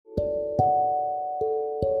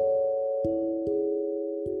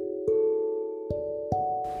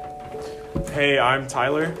Hey, I'm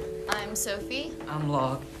Tyler, I'm Sophie. I'm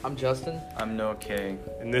Locke. I'm Justin. I'm Noah K.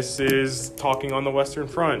 and this is Talking on the Western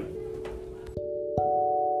Front.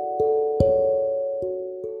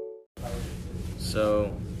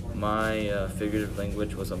 So, my figurative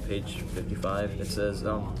language was on page 55. It says,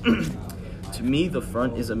 To me, the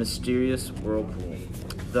front is a mysterious whirlpool.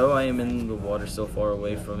 Though I am in the water so far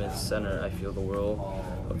away from its center, I feel the whirl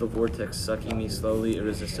of the vortex sucking me slowly,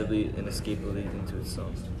 irresistibly, inescapably into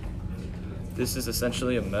itself. This is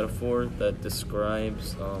essentially a metaphor that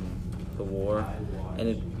describes the war,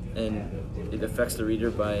 and it affects the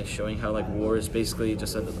reader by showing how war is basically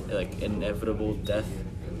just a inevitable death.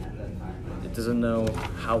 It doesn't know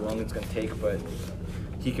how long it's gonna take, but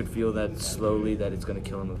he could feel that slowly that it's gonna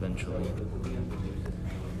kill him eventually.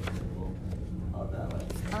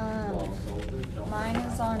 Mine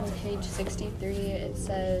is on page 63. It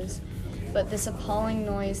says, but this appalling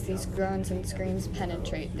noise, these groans and screams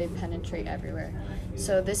penetrate. They penetrate everywhere.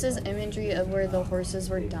 So this is imagery of where the horses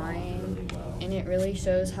were dying, and it really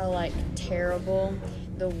shows how terrible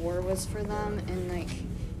the war was for them, and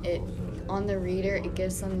it on the reader it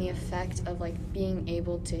gives them the effect of being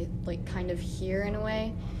able to kind of hear in a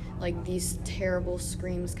way these terrible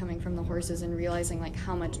screams coming from the horses, and realizing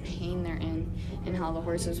how much pain they're in, and how the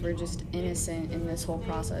horses were just innocent in this whole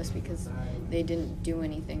process because they didn't do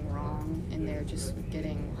anything wrong, and they're just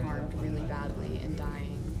getting harmed really badly and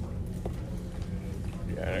dying.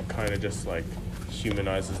 Yeah, and it kind of just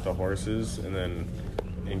humanizes the horses, and then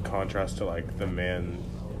in contrast to the man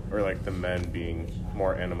or the men being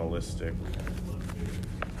more animalistic.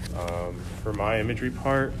 For my imagery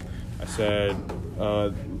part, I said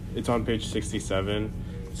it's on page 67.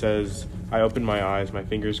 It says, I open my eyes, my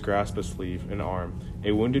fingers grasp a sleeve, an arm.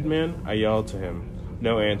 A wounded man? I yell to him.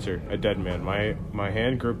 No answer. A dead man. My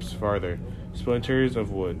hand grips farther. Splinters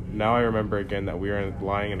of wood. Now I remember again that we are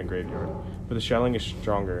lying in a graveyard. But the shelling is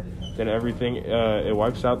stronger than everything. It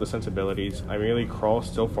wipes out the sensibilities. I merely crawl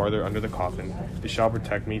still farther under the coffin. It shall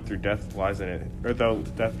protect me through death lies in it, or though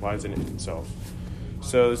death lies in it itself.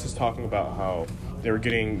 So this is talking about how they were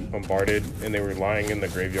getting bombarded and they were lying in the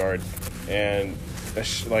graveyard, and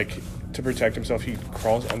to protect himself, he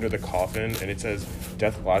crawls under the coffin, and it says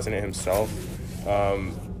death lies in it himself.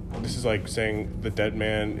 This is saying the dead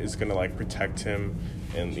man is gonna protect him,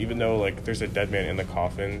 and even though there's a dead man in the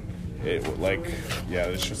coffin, it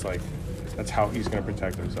it's just that's how he's gonna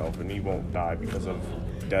protect himself, and he won't die because of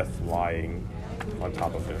death lying on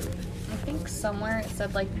top of him. I think somewhere it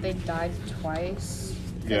said they died twice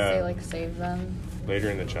because Yeah. they saved them.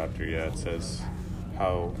 Later in the chapter, it says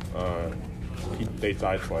how they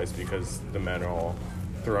died twice because the men are all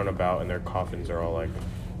thrown about and their coffins are all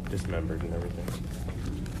dismembered and everything.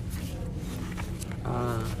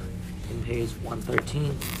 In page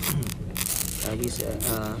 113, he said,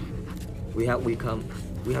 we have become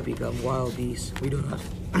wild beasts. We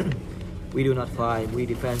do not fight. We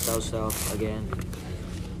defend ourselves again.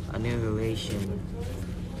 Annihilation.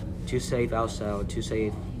 To save ourselves,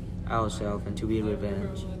 and to be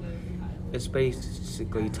revenged. It's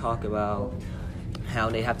basically talk about how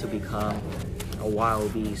they have to become a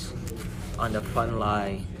wild beast on the front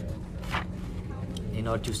line in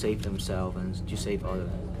order to save themselves and to save other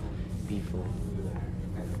people.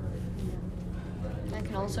 It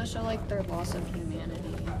can also show their loss of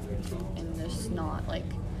humanity, and just not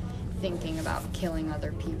thinking about killing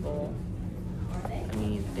other people. I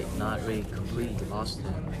mean, they've not really completely lost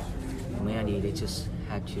their humanity. They just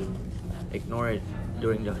had to ignore it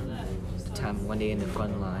during the time when they're in the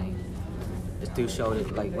front line. It still showed it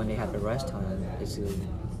when they have the rest time, it's still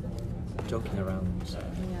joking around. So.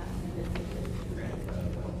 Yeah.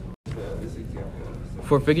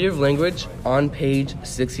 For figurative language, on page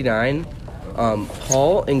 69,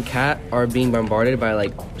 Paul and Kat are being bombarded by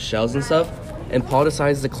shells and stuff, and Paul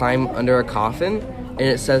decides to climb under a coffin, and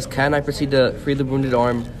it says, Kat and I proceed to free the wounded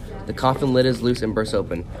arm. The coffin lid is loose and bursts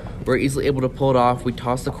open. We're easily able to pull it off. We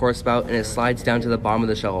toss the core spout, and it slides down to the bottom of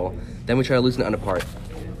the shell hole. Then we try to loosen it apart.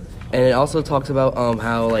 And it also talks about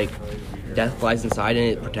how death lies inside and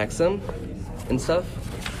it protects them and stuff.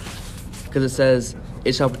 Because it says,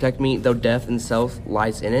 it shall protect me, though death itself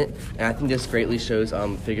lies in it. And I think this greatly shows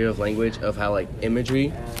figurative language of how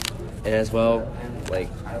imagery, and as well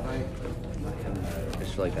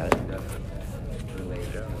just that.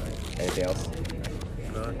 Anything else?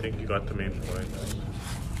 No, I think you got the main point.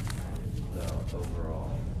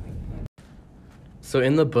 So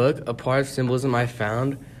in the book, a part of symbolism I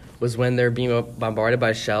found was when they're being bombarded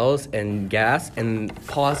by shells and gas, and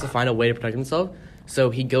Paul has to find a way to protect himself. So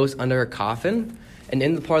he goes under a coffin, and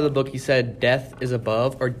in the part of the book he said death is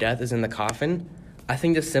above, or death is in the coffin. I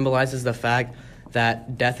think this symbolizes the fact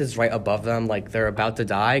that death is right above them, like they're about to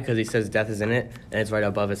die, because he says death is in it, and it's right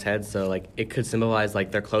above his head, so like it could symbolize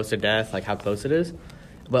like they're close to death, like how close it is.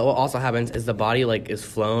 But what also happens is the body like is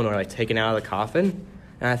flown or like taken out of the coffin,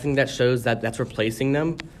 and I think that shows that that's replacing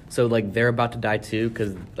them. So like they're about to die too,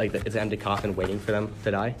 because like it's an empty coffin waiting for them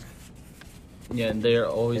to die. Yeah, and they're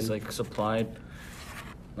always like supplied,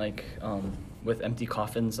 like with empty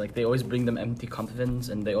coffins. Like they always bring them empty coffins,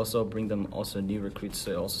 and they also bring them also new recruits.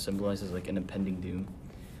 So it also symbolizes like an impending doom.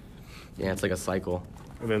 Yeah, it's like a cycle.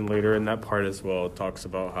 And then later in that part as well, it talks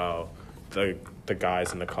about how the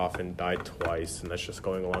guys in the coffin died twice, and that's just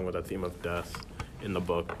going along with the theme of death in the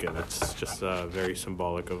book, and it's just very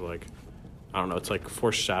symbolic of like, I don't know, it's like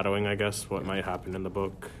foreshadowing, I guess, what might happen in the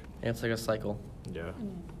book. Yeah, it's like a cycle. Yeah.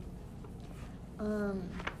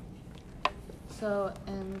 So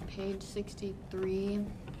in page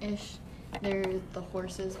 63-ish, the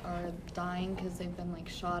horses are dying because they've been like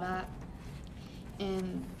shot at,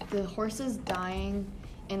 and the horses dying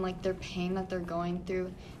and like their pain that they're going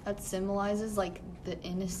through, that symbolizes like the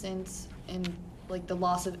innocence and like the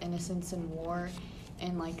loss of innocence in war,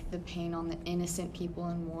 and like the pain on the innocent people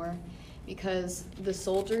in war, because the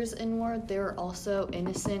soldiers in war, they're also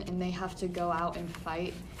innocent and they have to go out and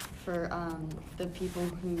fight for the people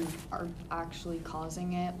who are actually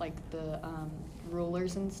causing it, like the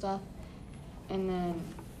rulers and stuff. And then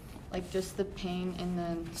like just the pain and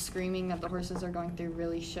then screaming that the horses are going through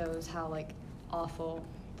really shows how like awful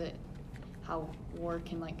how war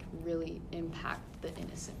can like really impact the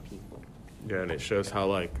innocent people. Yeah, and it shows how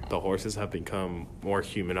like the horses have become more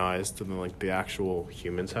humanized than like the actual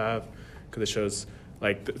humans have, because it shows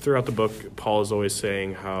like throughout the book, Paul is always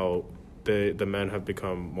saying how the men have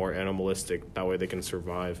become more animalistic, that way they can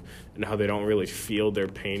survive, and how they don't really feel their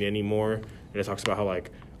pain anymore. And it talks about how like,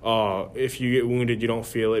 oh, if you get wounded, you don't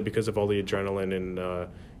feel it because of all the adrenaline, and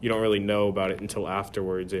you don't really know about it until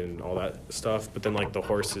afterwards and all that stuff. But then like the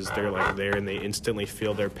horses, they're like there and they instantly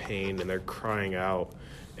feel their pain and they're crying out,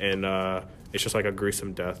 and it's just like a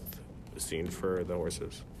gruesome death scene for the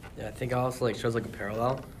horses. Yeah, I think it also like shows like a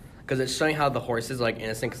parallel, because it's showing how the horses are like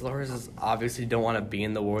innocent, because the horses obviously don't want to be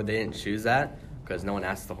in the war. They didn't choose that, because no one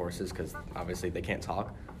asked the horses, because obviously they can't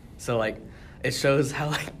talk. So like it shows how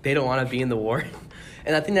like they don't want to be in the war.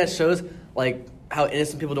 And I think that shows like how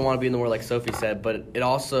innocent people don't want to be in the war, like Sophie said. But it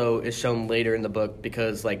also is shown later in the book,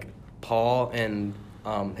 because like Paul and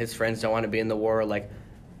his friends don't want to be in the war. Like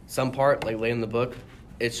some part like later in the book,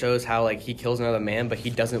 it shows how like he kills another man, but he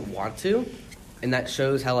doesn't want to, and that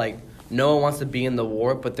shows how like no one wants to be in the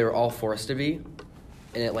war, but they're all forced to be,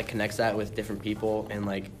 and it like connects that with different people and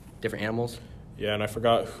like different animals. Yeah, and I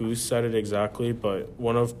forgot who said it exactly, but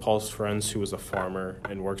one of Paul's friends who was a farmer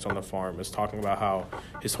and works on the farm is talking about how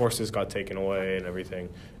his horses got taken away and everything,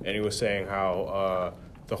 and he was saying how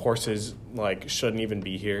the horses like shouldn't even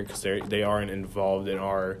be here because they aren't involved in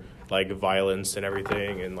our like violence and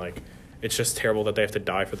everything, and like it's just terrible that they have to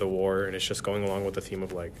die for the war. And it's just going along with the theme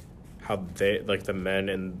of like how they like the men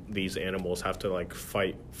and these animals have to like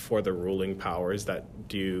fight for the ruling powers that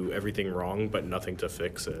do everything wrong but nothing to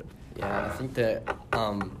fix it. Yeah, I think that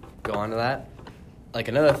go on to that, like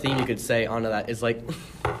another theme you could say onto that is like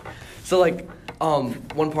so like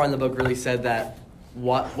one part in the book really said that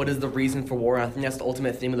what is the reason for war, and I think that's the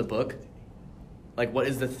ultimate theme of the book. Like what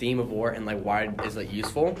is the theme of war, and like why is it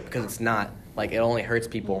useful? Because it's not, like it only hurts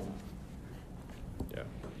people. Yeah.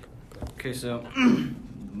 Okay, so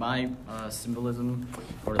my symbolism,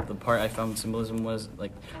 or the part I found symbolism, was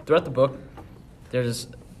like throughout the book there's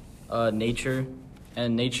nature,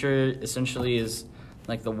 and nature essentially is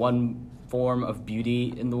like the one form of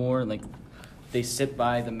beauty in the war. Like they sit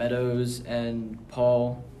by the meadows, and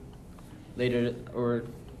Paul later or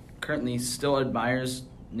currently still admires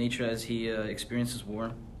nature as he experiences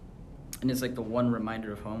war, and it's like the one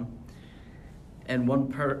reminder of home. And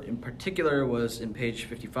one part in particular was in page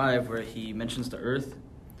 55, where he mentions the earth,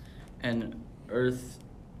 and earth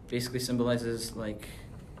basically symbolizes like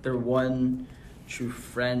their one true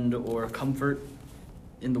friend or comfort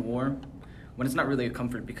in the war, when it's not really a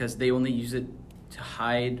comfort because they only use it to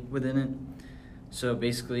hide within it. So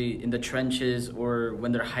basically in the trenches or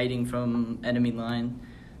when they're hiding from enemy line,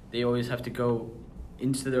 they always have to go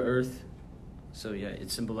into the earth. So yeah,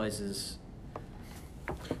 it symbolizes.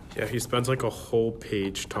 Yeah, he spends like a whole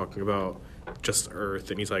page talking about just earth,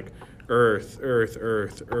 and he's like, earth, earth,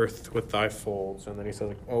 earth, earth with thy folds, and then he says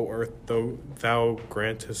like, oh earth, though thou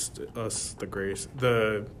grantest us the grace,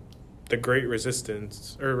 the great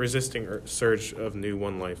resistance or resisting surge of new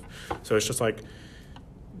one life. So it's just like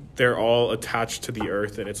they're all attached to the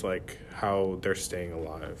earth, and it's like how they're staying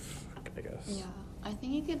alive, I guess. Yeah. I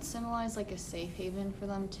think it could symbolize like a safe haven for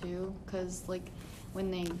them too, because like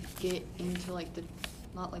when they get into like the,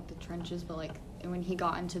 not like the trenches, but like when he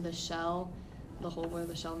got into the shell, the hole where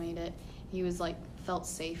the shell made it, he was like felt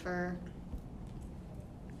safer.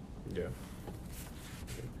 Yeah.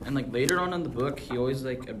 And like later on in the book, he always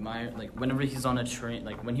like admired, like whenever he's on a train,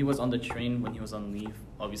 like when he was on the train, when he was on leave.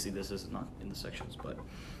 Obviously, this is not in the sections, but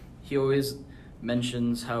he always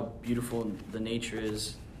mentions how beautiful the nature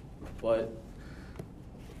is. But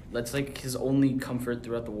that's like his only comfort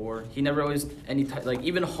throughout the war. He never always like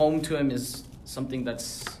even home to him is something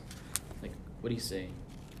that's like, what do you say?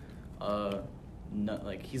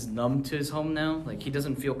 Like he's numb to his home now. Like he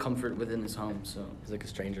doesn't feel comfort within his home, so He's like a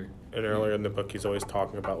stranger. And earlier in the book, he's always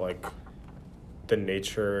talking about like the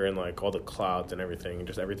nature and like all the clouds and everything, and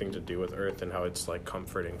just everything to do with Earth and how it's like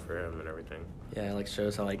comforting for him and everything. Yeah, it like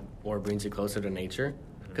shows how like war brings you closer to nature.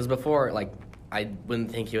 Because before, like, I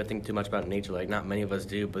wouldn't think he would think too much about nature. Like, not many of us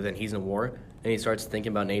do. But then he's in war, and he starts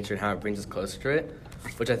thinking about nature and how it brings us closer to it,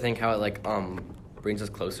 which I think how it like brings us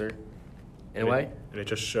closer, in a way. And it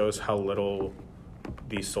just shows how little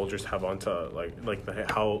these soldiers have on to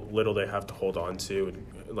how little they have to hold on to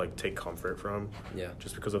and like take comfort from. Yeah.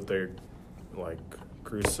 Just because of their like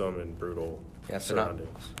gruesome and brutal surroundings.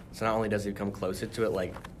 So not only does he become closer to it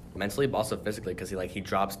like mentally, but also physically, because he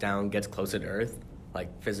drops down, gets closer to Earth,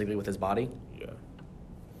 like physically with his body. Yeah.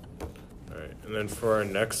 All right, and then for our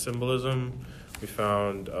next symbolism, we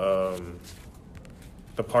found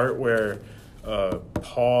the part where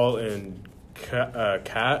Paul and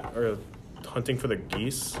Kat are hunting for the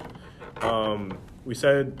geese. We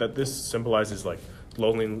said that this symbolizes like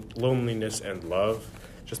loneliness and love,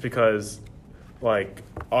 just because, like,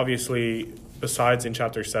 obviously, besides in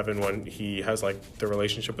chapter 7 when he has like the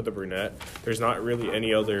relationship with the brunette, there's not really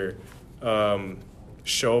any other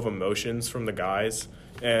show of emotions from the guys.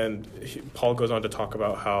 And Paul goes on to talk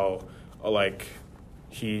about how like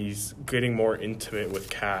he's getting more intimate with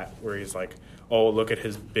Kat, where he's like, oh, look at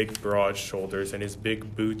his big broad shoulders and his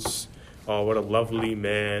big boots. Oh, what a lovely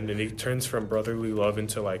man. And he turns from brotherly love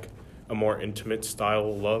into like a more intimate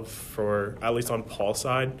style love, for at least on Paul's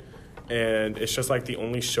side. And it's just like the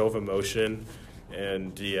only show of emotion.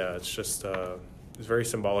 And yeah, it's just it's very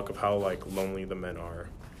symbolic of how like lonely the men are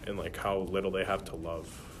and like how little they have to love.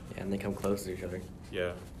 Yeah, and they come close to each other.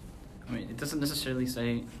 Yeah. I mean, it doesn't necessarily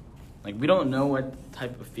say, like, we don't know what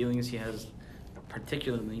type of feelings he has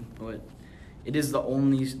particularly, but it is the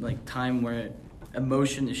only like time where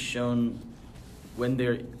emotion is shown when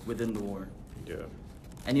they're within the war. Yeah.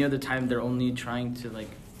 Any other time, they're only trying to like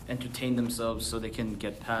entertain themselves so they can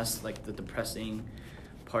get past like the depressing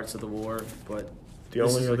parts of the war. But The this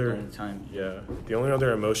only is, like, other the only time. Yeah. The only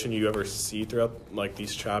other emotion you ever see throughout like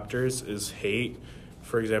these chapters is hate.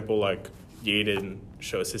 For example, like Yaden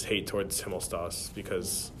shows his hate towards Himmelstas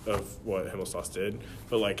because of what Himmelstas did.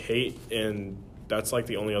 But like hate, and that's like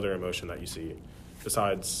the only other emotion that you see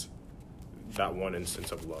besides that one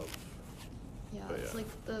instance of love. Yeah, But it's yeah.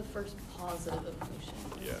 like the first positive emotion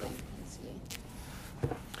Yeah. that you can see.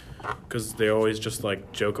 Because they always just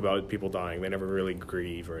like joke about people dying. They never really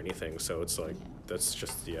grieve or anything. So it's like, that's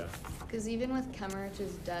just, yeah. Because even with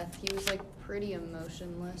Kemmerich's death, he was like pretty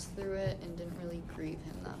emotionless through it and didn't really grieve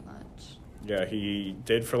him that much. Yeah, he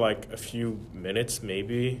did for like a few minutes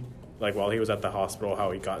maybe. Like while he was at the hospital,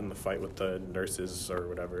 how he got in the fight with the nurses or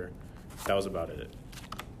whatever. That was about it.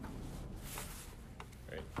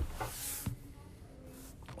 Right.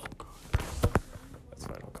 Oh god. That's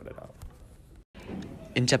fine, I'll cut it out.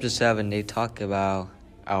 In chapter 7, they talk about,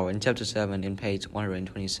 in chapter 7, in page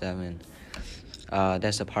 127,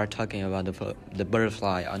 there's a part talking about the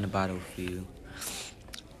butterfly on the battlefield.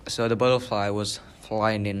 So the butterfly was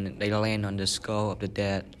flying in, they land on the skull of the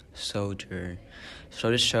dead soldier.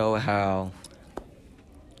 So to show how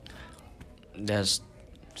that's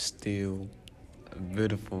still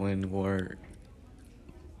beautiful in war.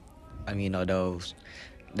 I mean, although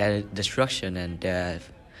that destruction and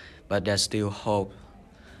death, but there's still hope.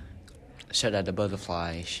 So that the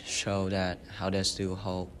butterfly show that how there's still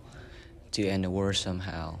hope to end the war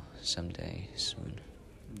somehow, someday soon.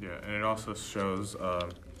 Yeah, and it also shows,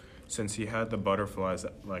 since he had the butterflies,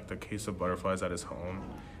 like the case of butterflies at his home,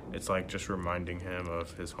 it's like just reminding him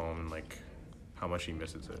of his home and like how much he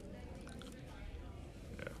misses it.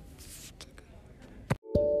 Yeah.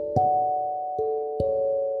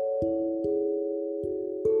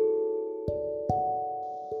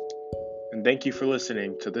 And thank you for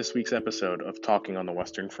listening to this week's episode of Talking on the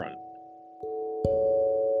Western Front.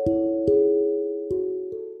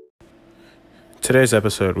 Today's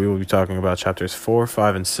episode, we will be talking about chapters 4,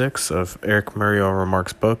 5, and 6 of Eric Murray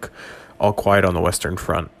O'Rourke's book, All Quiet on the Western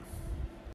Front.